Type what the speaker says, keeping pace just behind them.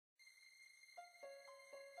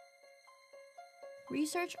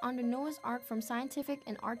Research on the Noah's Ark from scientific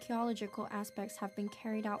and archaeological aspects have been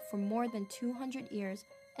carried out for more than 200 years,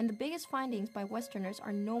 and the biggest findings by Westerners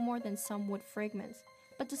are no more than some wood fragments.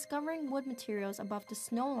 But discovering wood materials above the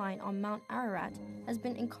snow line on Mount Ararat has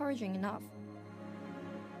been encouraging enough.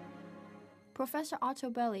 Professor Otto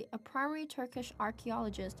Belli, a primary Turkish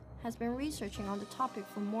archaeologist, has been researching on the topic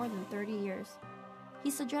for more than 30 years. He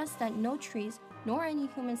suggests that no trees nor any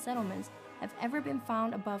human settlements have ever been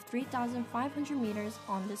found above 3,500 meters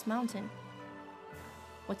on this mountain.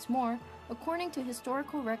 What's more, according to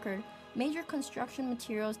historical record, major construction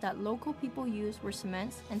materials that local people used were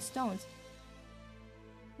cements and stones,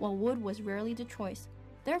 while wood was rarely the choice.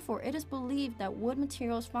 Therefore, it is believed that wood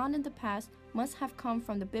materials found in the past must have come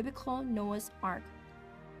from the biblical Noah's Ark.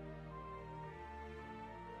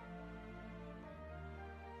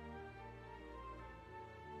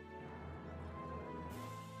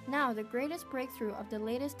 Now, the greatest breakthrough of the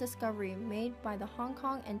latest discovery made by the Hong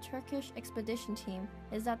Kong and Turkish expedition team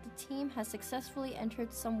is that the team has successfully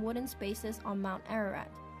entered some wooden spaces on Mount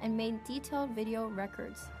Ararat and made detailed video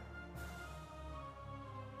records.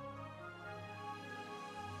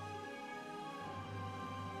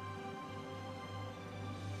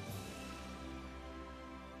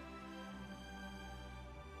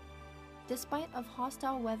 Despite of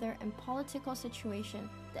hostile weather and political situation,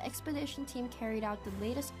 the expedition team carried out the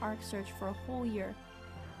latest Ark search for a whole year.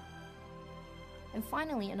 And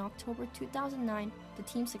finally, in October 2009, the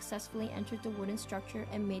team successfully entered the wooden structure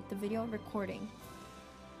and made the video recording.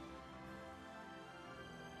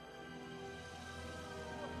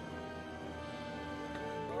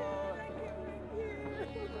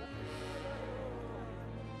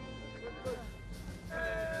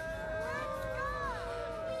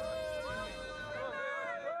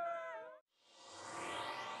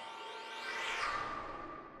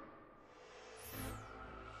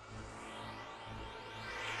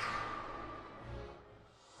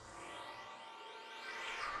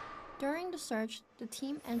 During the search, the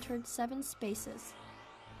team entered 7 spaces.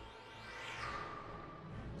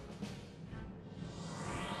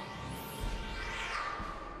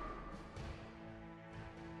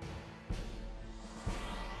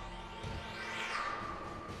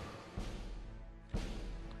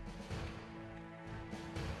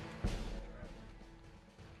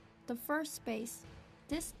 The first space.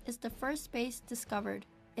 This is the first space discovered.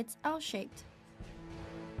 It's L-shaped.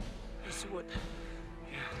 It's wood.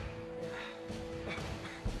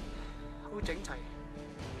 好整齊，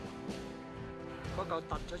嗰嚿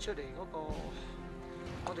突咗出嚟嗰個，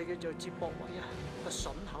我哋叫做接駁位啊，個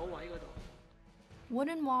榫口位嗰度。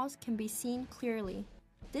Wooden walls can be seen clearly.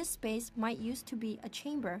 This space might used to be a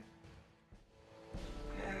chamber.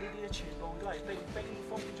 呢啲全部都係冰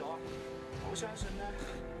封咗，我相信咧，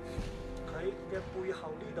佢嘅背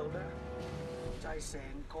後呢度咧就係成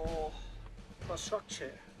個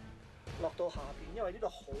structure 落到下邊，因為呢度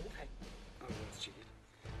好平。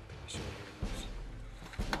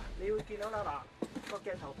你會見到啦，嗱個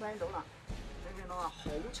鏡頭 plan 到啦，你見到啊，好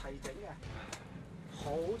齊整嘅，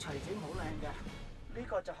好齊整，好靚嘅，呢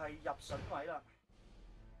個就係入榫位啦。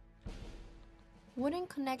Wooden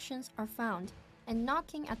connections are found, and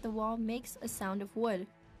knocking at the wall makes a sound of wood.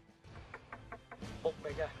 木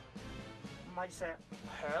嚟嘅，唔係石，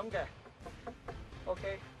響嘅。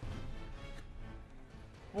OK。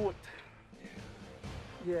Wood.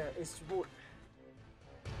 Yeah, it's wood.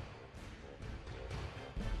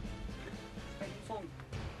 冰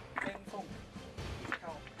封，然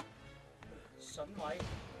後筍位，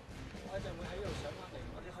我一陣會喺呢度上翻嚟，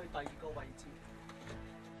我哋去第二個位置。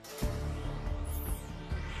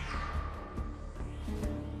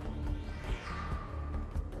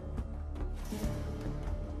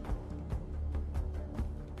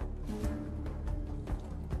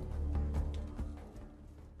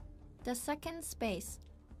The second space.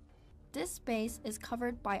 This space is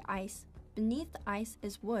covered by ice. Beneath the ice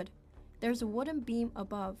is wood. There's a wooden beam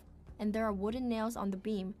above, and there are wooden nails on the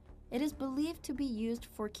beam. It is believed to be used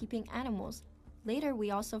for keeping animals. Later,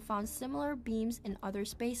 we also found similar beams in other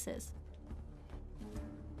spaces.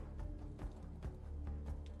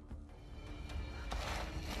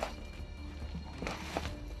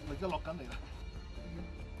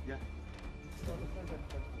 Yeah.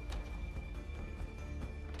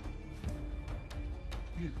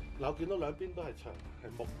 嗱，我見到兩邊都係牆，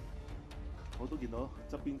係木，我都見到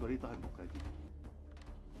側邊嗰啲都係木嘅。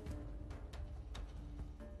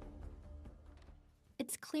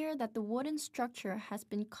It's clear that the wooden structure has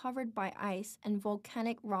been covered by ice and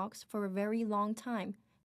volcanic rocks for a very long time.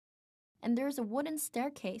 And there's a wooden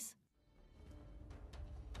staircase.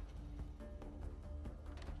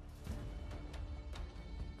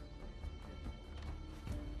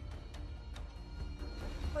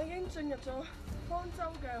 經進入咗方舟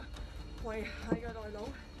嘅遺骸嘅內陸。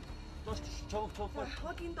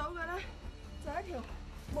我見到嘅咧就係一條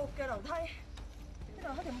木嘅樓梯，呢度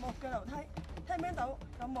係一條木嘅樓梯，聽唔聽到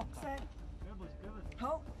有木聲？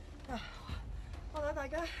好，我睇大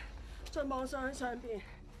家再望上去上邊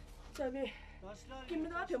見唔見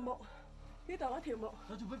到一條木？呢度一條木，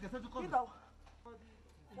呢度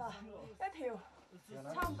嗱一條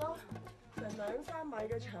差唔多成2-3米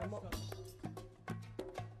嘅長木。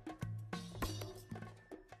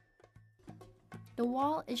The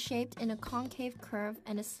wall is shaped in a concave curve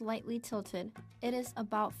and is slightly tilted. It is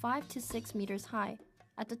about 5 to 6 meters high.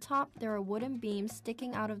 At the top, there are wooden beams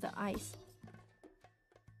sticking out of the ice.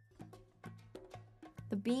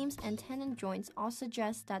 The beams and tenon joints all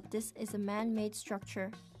suggest that this is a man-made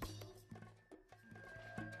structure.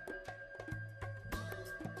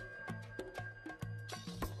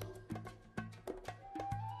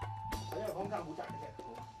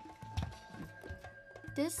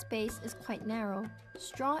 This space is quite narrow.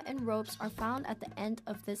 Straw and ropes are found at the end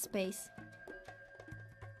of this space.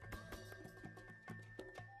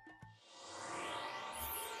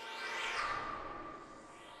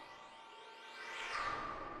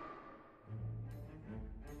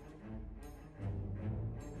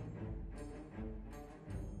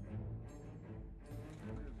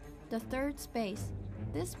 The third space.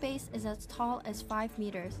 This space is as tall as 5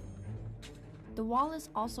 meters. The wall is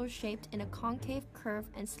also shaped in a concave curve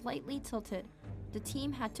and slightly tilted. The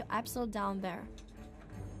team had to abseil down there.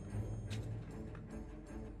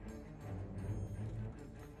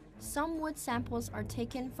 Some wood samples are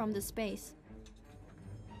taken from the space.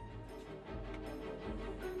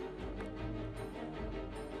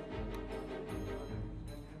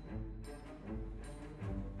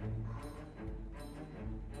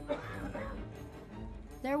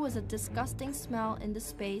 There was a disgusting smell in the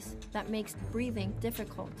space that makes breathing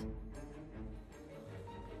difficult.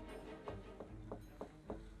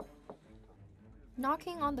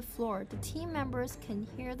 Knocking on the floor, the team members can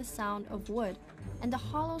hear the sound of wood, and the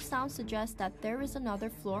hollow sound suggests that there is another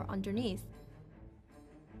floor underneath.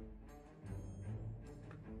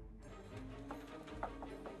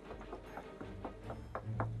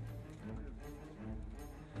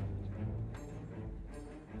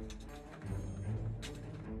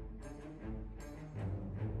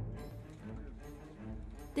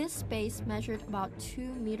 This space measured about 2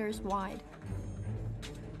 meters wide.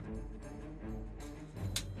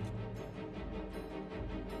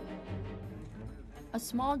 A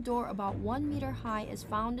small door about 1 meter high is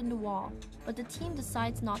found in the wall, but the team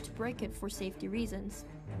decides not to break it for safety reasons.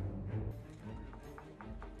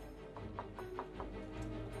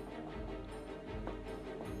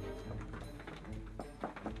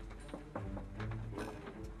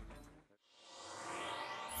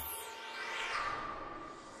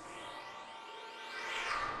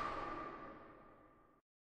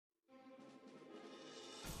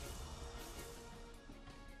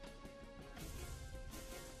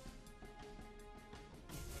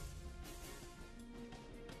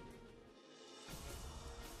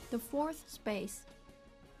 The fourth space.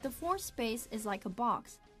 The fourth space is like a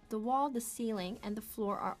box. The wall, the ceiling, and the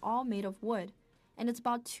floor are all made of wood, and it's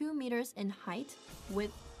about 2 meters in height,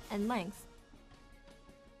 width, and length.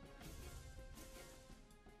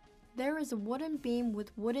 There is a wooden beam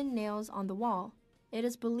with wooden nails on the wall. It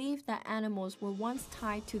is believed that animals were once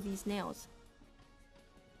tied to these nails.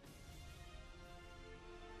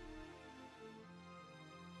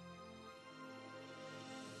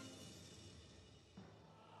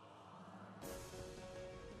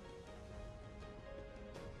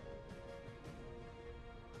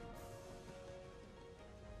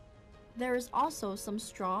 There is also some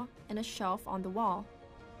straw and a shelf on the wall.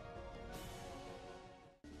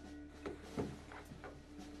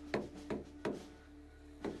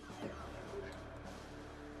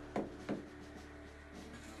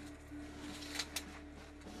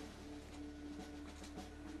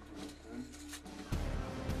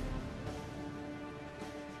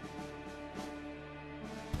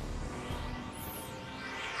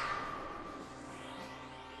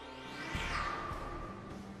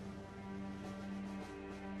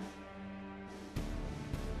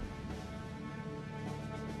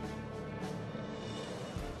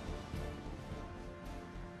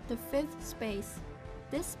 The fifth space.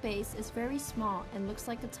 This space is very small and looks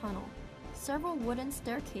like a tunnel. Several wooden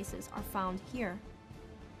staircases are found here.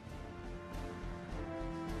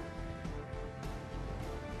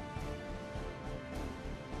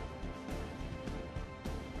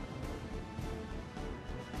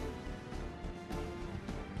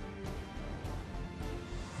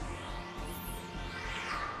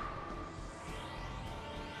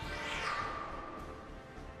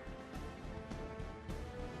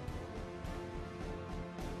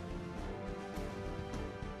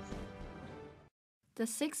 The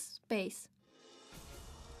sixth space.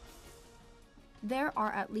 There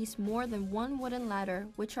are at least more than one wooden ladder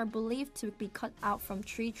which are believed to be cut out from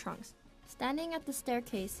tree trunks. Standing at the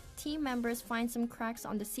staircase, team members find some cracks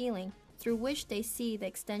on the ceiling through which they see the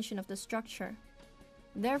extension of the structure.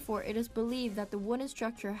 Therefore, it is believed that the wooden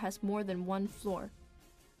structure has more than one floor.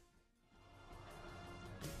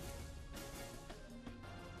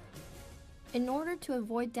 In order to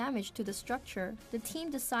avoid damage to the structure, the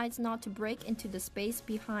team decides not to break into the space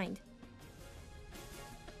behind.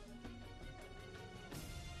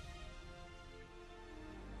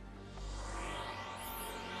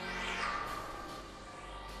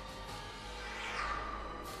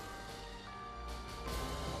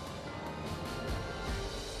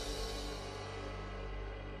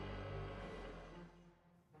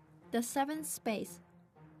 The seventh space.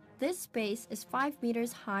 This space is 5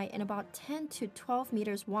 meters high and about 10 to 12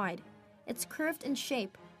 meters wide. It's curved in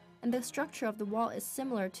shape, and the structure of the wall is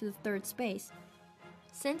similar to the third space.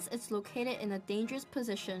 Since it's located in a dangerous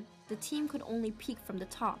position, the team could only peek from the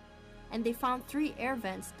top, and they found 3 air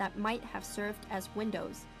vents that might have served as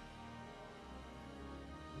windows.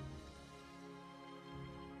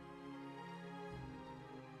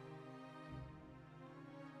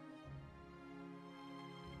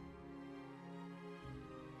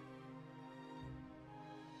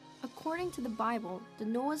 According to the Bible, the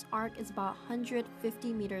Noah's Ark is about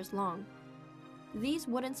 150 meters long. These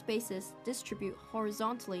wooden spaces distribute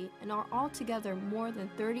horizontally and are altogether more than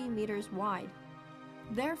 30 meters wide.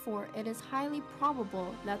 Therefore, it is highly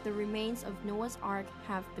probable that the remains of Noah's Ark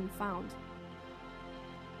have been found.